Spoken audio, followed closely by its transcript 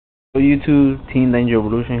So YouTube, Team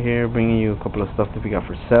Dangerrevolution here, bringing you a couple of stuff that we got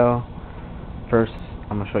for sale. First,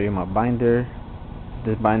 I'm gonna show you my binder.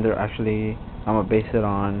 This binder actually, I'm gonna base it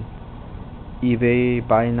on eBay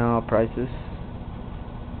buy now prices.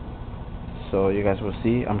 So you guys will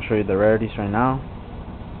see. I'm showing you the rarities right now.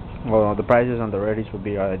 Well, the prices on the rarities will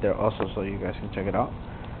be right there also, so you guys can check it out.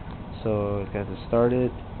 So let's get this started.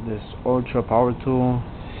 This Ultra Power Tool,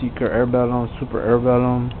 Secret Urbellum, Super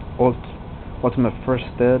Urbellum, Ultimate First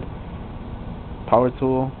Stead Power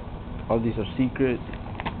Tool. All these are secret.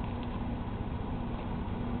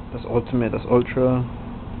 That's ultimate, that's ultra,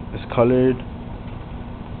 it's colored.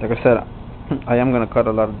 Like I said, I am gonna cut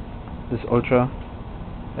a lot of this ultra.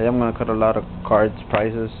 I am gonna cut a lot of cards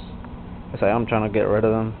prices, as I am trying to get rid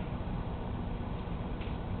of them.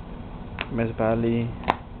 Miss Valley,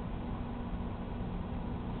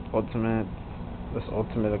 ultimate, that's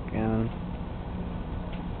ultimate again.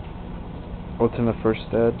 Ultimate First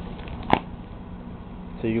Stead.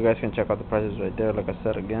 So you guys can check out the prices right there, like I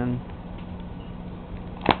said again.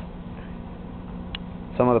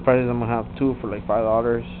 Some of the prices I'm gonna have too for like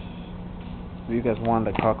 $5. If you guys want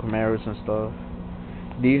like Camaros and stuff.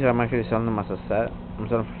 These I'm actually selling them as a set. I'm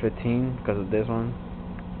selling for 15 because of this one.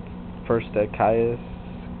 First Stead Caius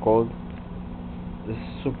Gold. This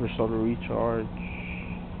Super Solar Recharge.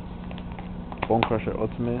 Bone Crusher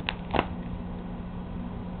Ultimate.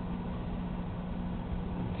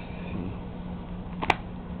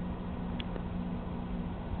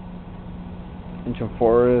 Ancient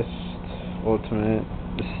Forest, Ultimate,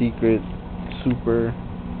 The Secret, Super,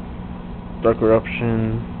 Dark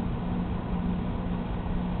Eruption.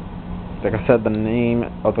 Like I said, the name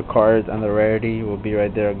of the cards and the rarity will be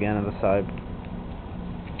right there again on the side.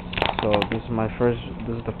 So this is my first,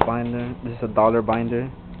 this is the binder, this is a $1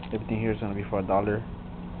 binder. Everything here is going to be for $1.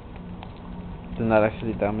 There's not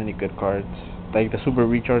actually that many good cards. Like the Super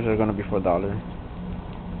Recharge are going to be for $1.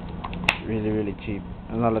 Really cheap.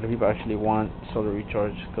 And not a lot of people actually want Solar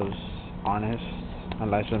Recharge because honest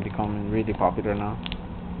and lights are becoming really popular now.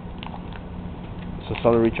 So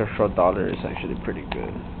Solar Recharge for $1 is actually pretty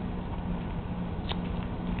good.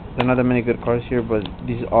 There are not that many good cards here, but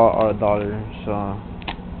these all are $1. So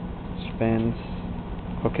Spins,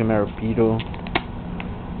 Pokemon Rapido,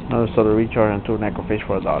 another Solar Recharge, and 2 Necrophage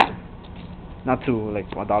for $1. Not two, like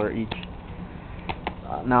 $1 each.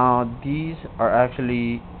 Now these are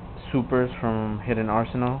actually supers from Hidden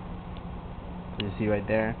Arsenal. You see right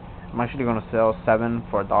there. I'm actually gonna sell 7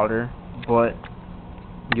 for $1, but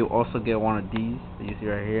you also get one of these that you see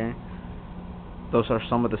right here. Those are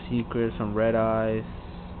some of the secrets, some red eyes.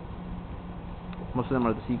 Most of them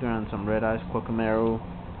are the secret and some red eyes, Quackamero.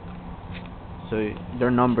 So they're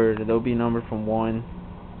numbered. They'll be numbered from 1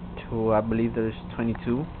 to I believe there's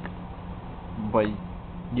 22, but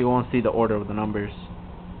you won't see the order of the numbers.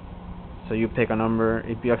 So you pick a number.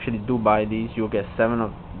 If you actually do buy these, you'll get 7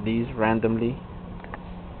 of these randomly,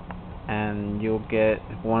 and you'll get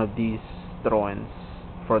one of these throw-ins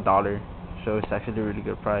for $1. So it's actually a really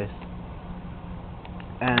good price.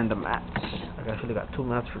 And the mats, I actually got 2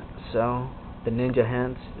 mats for sale. The Ninja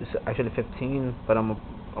Hands is actually 15, but I'm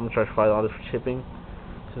gonna charge $5 for shipping.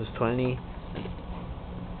 So it's 20.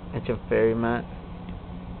 Ancient Fairy mat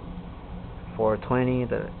for 20.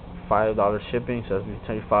 The $5 shipping, so it's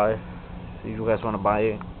 25. So if you guys want to buy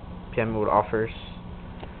it, PM me with offers.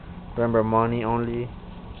 Remember, money only.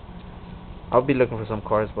 I'll be looking for some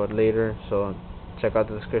cards, but later. So check out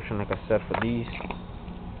the description, like I said, for these.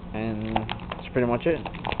 And that's pretty much it.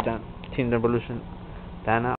 Team Dangerrevolution. Dan out.